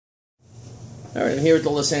All right, I'm here at the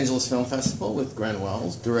Los Angeles Film Festival with Gren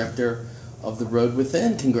Wells, director of The Road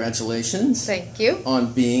Within. Congratulations. Thank you.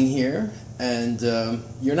 On being here. And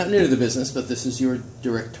you're not new to the business, but this is your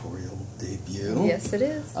directorial debut. Yes, it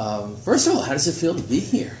is. First of all, how does it feel to be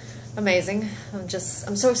here? Amazing. I'm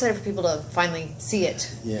so excited for people to finally see it.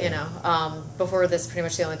 Yeah. You know, before this, pretty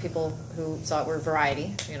much the only people who saw it were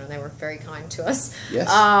Variety. You know, they were very kind to us. Yes.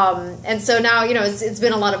 And so now, you know, it's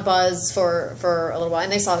been a lot of buzz for a little while,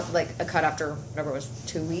 and they saw like a cut after whatever it was,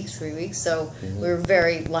 2 weeks, 3 weeks. So we were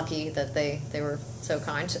very lucky that they were so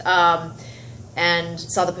kind. And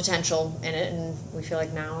saw the potential in it, and we feel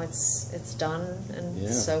like now it's done, and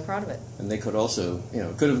so proud of it. And they could also, you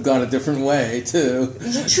know, could have gone a different way too.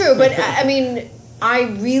 True, but I mean, I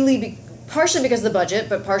really, partially because of the budget,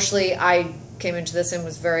 but partially I came into this and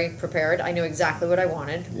was very prepared. I knew exactly what I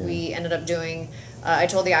wanted. Yeah. We ended up doing, I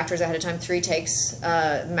told the actors ahead of time 3 takes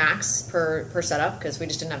max per setup, because we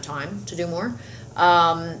just didn't have time to do more.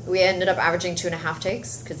 We ended up averaging 2.5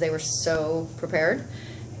 takes because they were so prepared.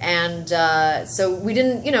 And so we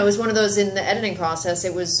didn't, you know, it was one of those in the editing process.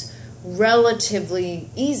 It was relatively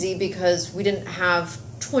easy because we didn't have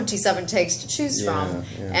 27 takes to choose from.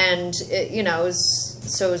 Yeah. And, you know, it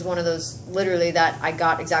was one of those literally that I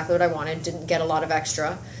got exactly what I wanted, didn't get a lot of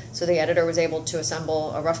extra. So the editor was able to assemble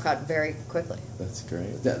a rough cut very quickly. That's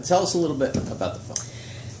great. Tell us a little bit about the film.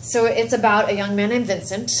 So it's about a young man named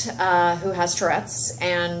Vincent who has Tourette's,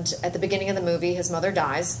 and at the beginning of the movie, his mother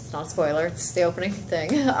dies. It's not a spoiler; it's the opening thing.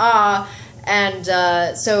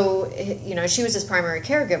 So you know, she was his primary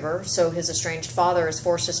caregiver. So his estranged father is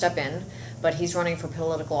forced to step in, but he's running for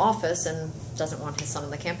political office and doesn't want his son on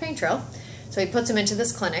the campaign trail. So he puts him into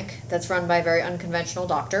this clinic that's run by a very unconventional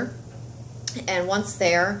doctor. And once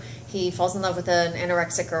there, he falls in love with an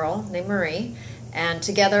anorexic girl named Marie. And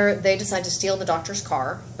together, they decide to steal the doctor's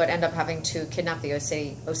car, but end up having to kidnap the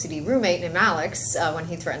OCD roommate named Alex when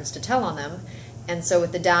he threatens to tell on them. And so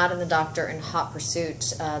with the dad and the doctor in hot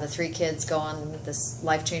pursuit, the 3 kids go on this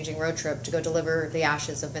life-changing road trip to go deliver the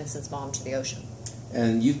ashes of Vincent's mom to the ocean.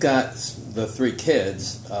 And you've got the 3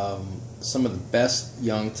 kids, some of the best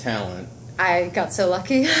young talent. I got so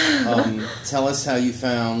lucky. Tell us how you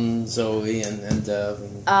found Zoe and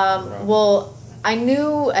well, I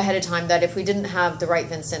knew ahead of time that if we didn't have the right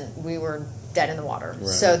Vincent, we were dead in the water. Right.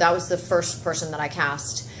 So that was the first person that I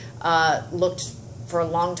cast. Looked for a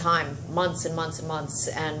long time, months and months and months.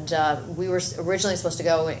 And we were originally supposed to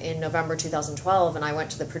go in November 2012, and I went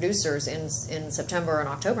to the producers in September and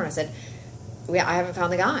October, and I said, I haven't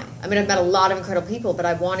found the guy. I mean, I've met a lot of incredible people, but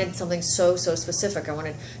I wanted something so specific. I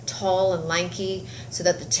wanted tall and lanky so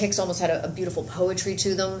that the tics almost had a beautiful poetry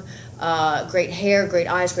to them. Great hair, great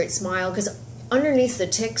eyes, great smile. Because underneath the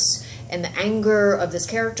tics and the anger of this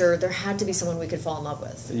character, there had to be someone we could fall in love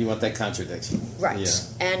with. You want that contradiction. Right. Yeah.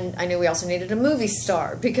 And I knew we also needed a movie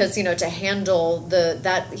star because, you know, to handle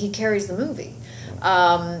that he carries the movie.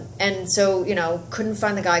 And so, you know, couldn't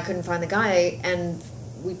find the guy, and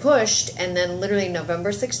we pushed, and then literally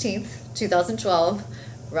November 16th, 2012,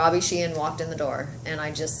 Robbie Sheehan walked in the door, and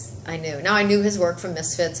I knew. Now I knew his work from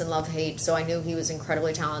Misfits and Love Hate, so I knew he was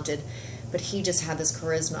incredibly talented, but he just had this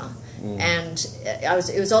charisma. And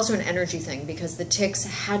it was also an energy thing because the tics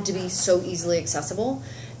had to be so easily accessible.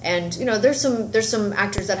 And, you know, there's some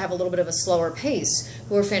actors that have a little bit of a slower pace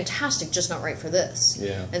who are fantastic, just not right for this.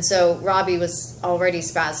 Yeah. And so Robbie was already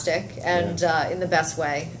spastic and in the best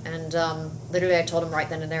way. And literally I told him right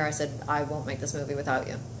then and there, I said, I won't make this movie without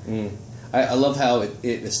you. I love how it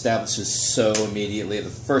establishes so immediately. The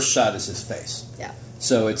first shot is his face. Yeah.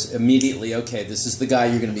 So it's immediately, okay, this is the guy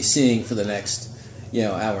you're going to be seeing for the next, you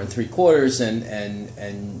know, hour and 3/4,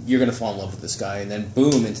 and you're going to fall in love with this guy. And then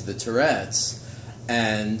boom, into the Tourette's.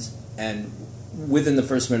 And within the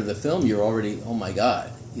first minute of the film, you're already, oh my God,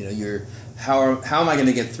 you know, how am I going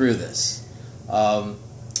to get through this? Well,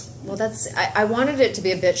 I wanted it to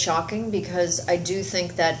be a bit shocking because I do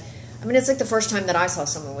think that, I mean, it's like the first time that I saw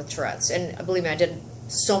someone with Tourette's, and believe me, I did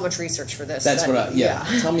so much research for this. That's Tell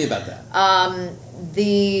me about that.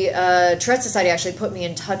 The Tourette's Society actually put me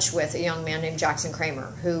in touch with a young man named Jackson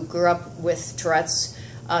Kramer who grew up with Tourette's.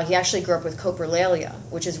 He actually grew up with coprolalia,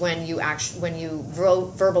 which is when you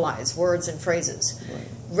verbalize words and phrases. Right.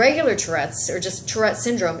 Regular Tourette's, or just Tourette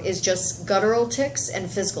syndrome, is just guttural tics and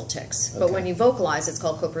physical tics. Okay. But when you vocalize, it's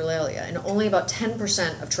called coprolalia. And only about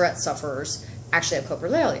 10% of Tourette sufferers actually have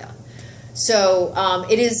coprolalia. So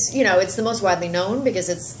it is, you know, it's the most widely known because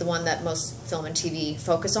it's the one that most film and TV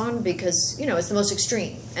focus on because, you know, it's the most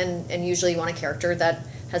extreme. And usually you want a character that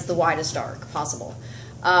has the widest arc possible.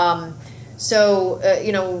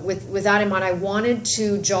 You know, with that in mind, I wanted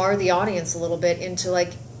to jar the audience a little bit into,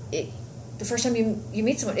 like, the first time you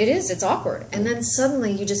meet someone, it's awkward. And then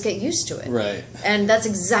suddenly you just get used to it. Right. And that's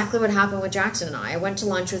exactly what happened with Jackson and I. I went to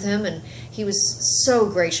lunch with him, and he was so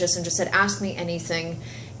gracious and just said, ask me anything.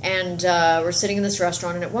 And we're sitting in this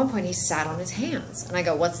restaurant, and at one point he sat on his hands. And I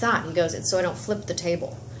go, what's that? He goes, it's so I don't flip the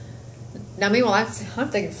table. Now, meanwhile, I'm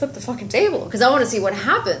thinking, flip the fucking table, because I want to see what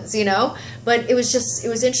happens, you know? But it was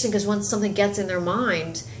interesting, because once something gets in their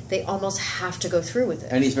mind, they almost have to go through with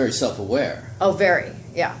it. And he's very self-aware. Oh, very,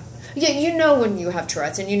 yeah. Yeah, you know when you have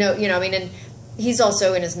Tourette's, and you know, I mean, and he's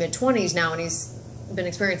also in his mid-20s now, and he's been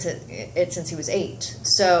experiencing it since he was 8.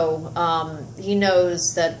 So he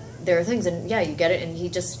knows that there are things, and yeah, you get it, and he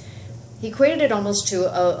equated it almost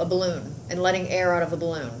to a balloon, and letting air out of a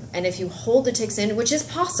balloon. And if you hold the tics in, which is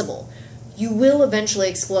possible, you will eventually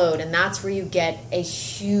explode, and that's where you get a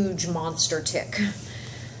huge monster tic.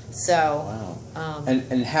 So, wow.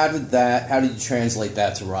 And how did you translate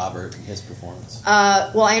that to Robert and his performance?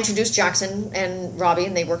 Well, I introduced Jackson and Robbie,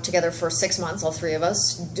 and they worked together for 6 months, all 3 of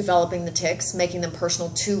us, developing the tics, making them personal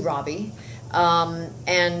to Robbie.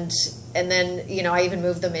 And then, you know, I even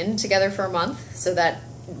moved them in together for a month so that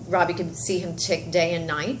Robbie could see him tic day and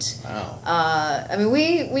night. Wow. I mean,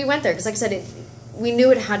 we went there because, like I said, we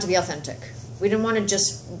knew it had to be authentic. We didn't want to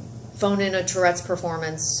just phone in a Tourette's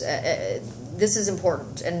performance. This is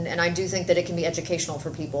important, and I do think that it can be educational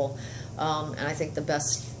for people. And I think the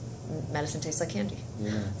best medicine tastes like candy.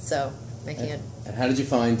 Yeah. So making it. And how did you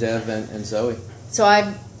find Dev and Zoe? So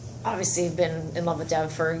I've obviously been in love with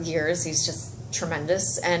Dev for years. He's just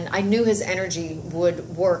tremendous, and I knew his energy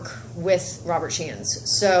would work with Robert Sheehan's.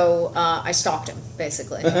 So I stalked him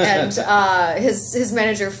basically, and his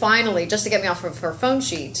manager finally, just to get me off of her phone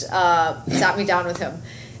sheet, sat me down with him.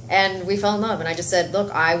 And we fell in love, and I just said,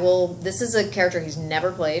 look, this is a character he's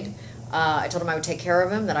never played. I told him I would take care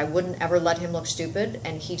of him, that I wouldn't ever let him look stupid,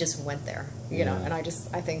 and he just went there, you know, and I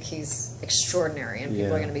think he's extraordinary, and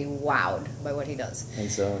people are going to be wowed by what he does. And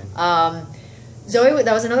Zoe? Zoe,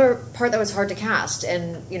 that was another part that was hard to cast,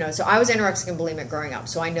 and, you know, so I was anorexic and bulimic growing up,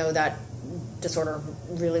 so I know that disorder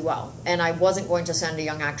really well, and I wasn't going to send a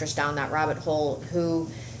young actress down that rabbit hole who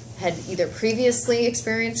had either previously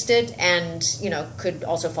experienced it and, you know, could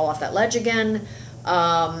also fall off that ledge again,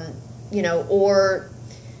 you know, or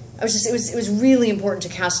it was really important to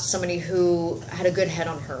cast somebody who had a good head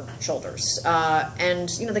on her shoulders. And,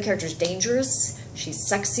 you know, the character's dangerous, she's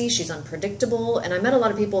sexy, she's unpredictable, and I met a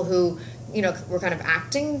lot of people who, you know, were kind of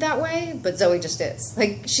acting that way, but Zoe just is.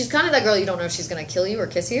 Like, she's kind of that girl you don't know if she's going to kill you or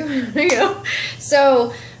kiss you, you know?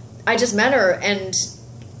 So I just met her, and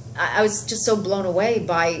I was just so blown away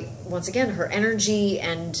by, once again, her energy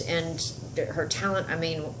and her talent. I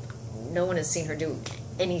mean, no one has seen her do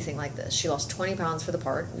anything like this. She lost 20 pounds for the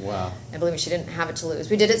part. Wow. And believe me, she didn't have it to lose.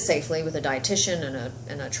 We did it safely with a dietitian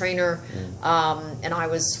and a trainer. And I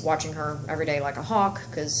was watching her every day like a hawk,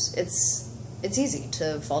 because it's easy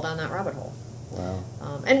to fall down that rabbit hole. Wow.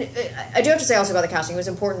 And I do have to say also about the casting, it was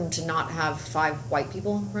important to not have 5 white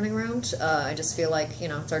people running around. I just feel like, you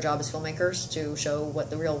know, it's our job as filmmakers to show what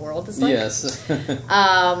the real world is like. Yes.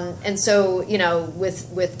 And so, you know,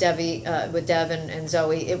 with Dev and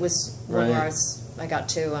Zoe, it was one where I got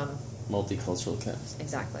to multicultural cast.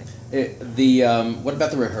 Exactly. What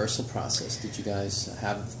about the rehearsal process? Did you guys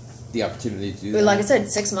have the opportunity to do that? Like I said,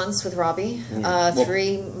 6 months with Robbie,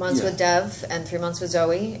 3 months with Dev, and 3 months with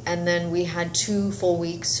Zoe, and then we had 2 full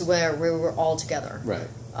weeks where we were all together. Right.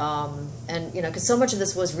 And, you know, because so much of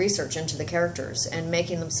this was research into the characters and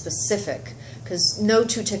making them specific, because no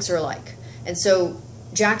 2 tics are alike. And so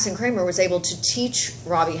Jackson Kramer was able to teach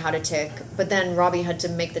Robbie how to tic, but then Robbie had to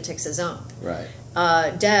make the tics his own. Right.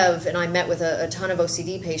 Dev and I met with a ton of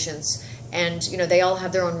OCD patients, and, you know, they all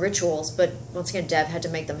have their own rituals, but once again, Dev had to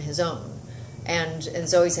make them his own. And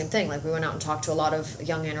Zoe, same thing. Like, we went out and talked to a lot of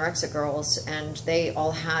young anorexic girls, and they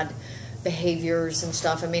all had behaviors and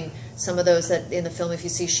stuff. I mean, some of those that in the film, if you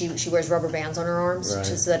see, she wears rubber bands on her arms, right,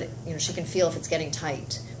 so that, you know, she can feel if it's getting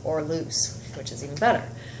tight or loose, which is even better.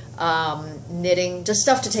 Knitting, just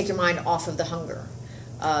stuff to take your mind off of the hunger.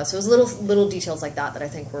 So it was little details like that I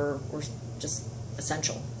think were just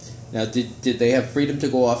essential. Now, did they have freedom to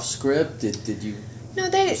go off script? Did you? No,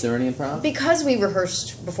 was there any improv? Because we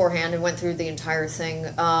rehearsed beforehand and went through the entire thing.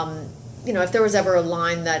 You know, if there was ever a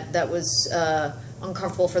line that was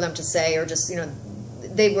uncomfortable for them to say, or just, you know,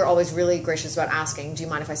 they were always really gracious about asking, do you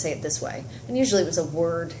mind if I say it this way? And usually it was a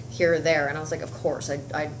word here or there, and I was like, of course,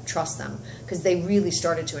 I trust them, because they really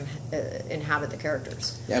started to inhabit the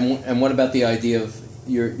characters. Yeah, and what about the idea of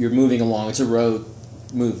you're moving along, it's a road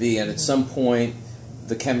movie, and at some point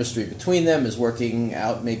the chemistry between them is working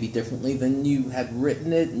out maybe differently than you had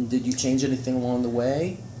written it, and did you change anything along the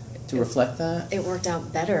way to reflect that? It worked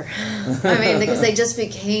out better. I mean, because they just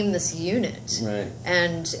became this unit. Right.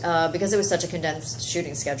 And because it was such a condensed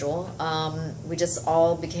shooting schedule, we just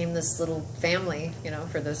all became this little family, you know,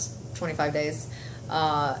 for those 25 days.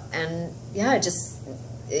 And yeah,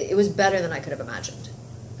 it was better than I could have imagined.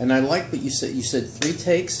 And I like what you said. You said 3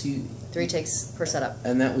 takes? 3 takes per setup.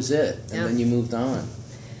 And that was it. And then you moved on.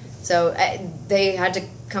 So they had to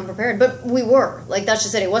come prepared, but we were like, that's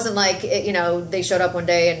just it. It wasn't like you know, they showed up one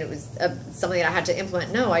day and it was something that I had to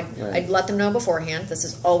implement. No, I'd let them know beforehand. This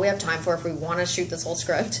is all we have time for if we want to shoot this whole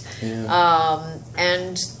script. Yeah.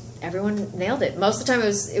 And everyone nailed it. Most of the time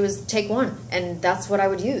it was take 1, and that's what I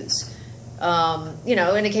would use. You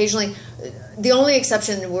know, and occasionally, the only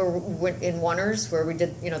exception were in oneers where we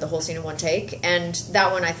did, you know, the whole scene in 1 take, and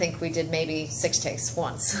that one I think we did maybe 6 takes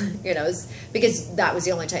once, you know, because that was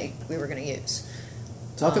the only take we were going to use.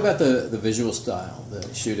 Talk about the visual style,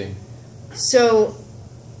 the shooting. So,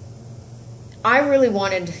 I really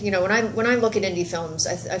wanted, you know, when I look at indie films,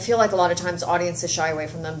 I feel like a lot of times audiences shy away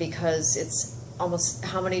from them because it's almost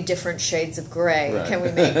how many different shades of gray can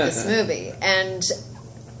we make this movie, and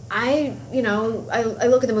I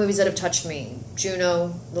look at the movies that have touched me.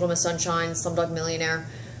 Juno, Little Miss Sunshine, Slumdog Millionaire.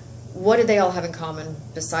 What did they all have in common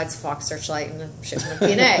besides Fox Searchlight and the shipment of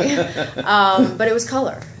DNA? But it was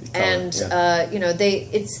color. And, you know,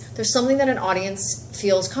 there's something that an audience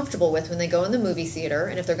feels comfortable with when they go in the movie theater,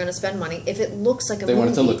 and if they're going to spend money, if it looks like a movie. They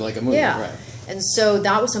want it to look like a movie, yeah. right. And so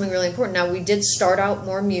that was something really important. Now, we did start out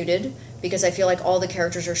more muted because I feel like all the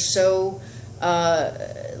characters are so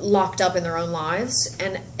locked up in their own lives,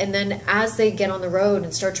 and then as they get on the road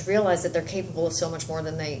and start to realize that they're capable of so much more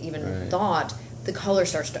than they even thought, the color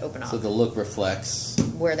starts to open up. So the look reflects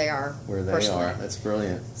where they are. Where they are. That's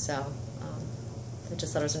brilliant. So I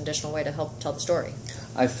just thought it was an additional way to help tell the story.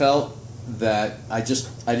 I felt that I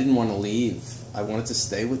didn't want to leave. I wanted to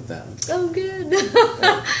stay with them. Oh, good.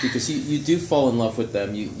 Because you do fall in love with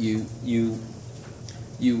them. You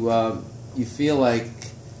feel like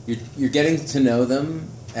you're getting to know them,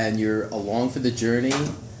 and you're along for the journey.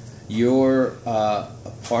 You're a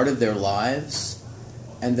part of their lives,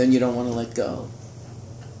 and then you don't want to let go.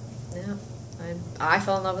 Yeah, I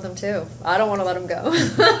fell in love with them too. I don't want to let them go.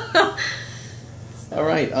 All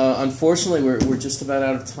right. Unfortunately, we're just about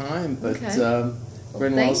out of time, but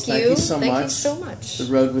Gren Wells, thank you so much. Thank you so much. The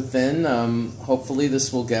Road Within. Hopefully,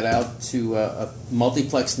 this will get out to a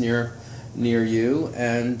multiplex near you,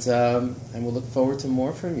 and we'll look forward to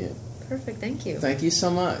more from you. Perfect. Thank you. Thank you so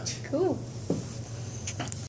much. Cool.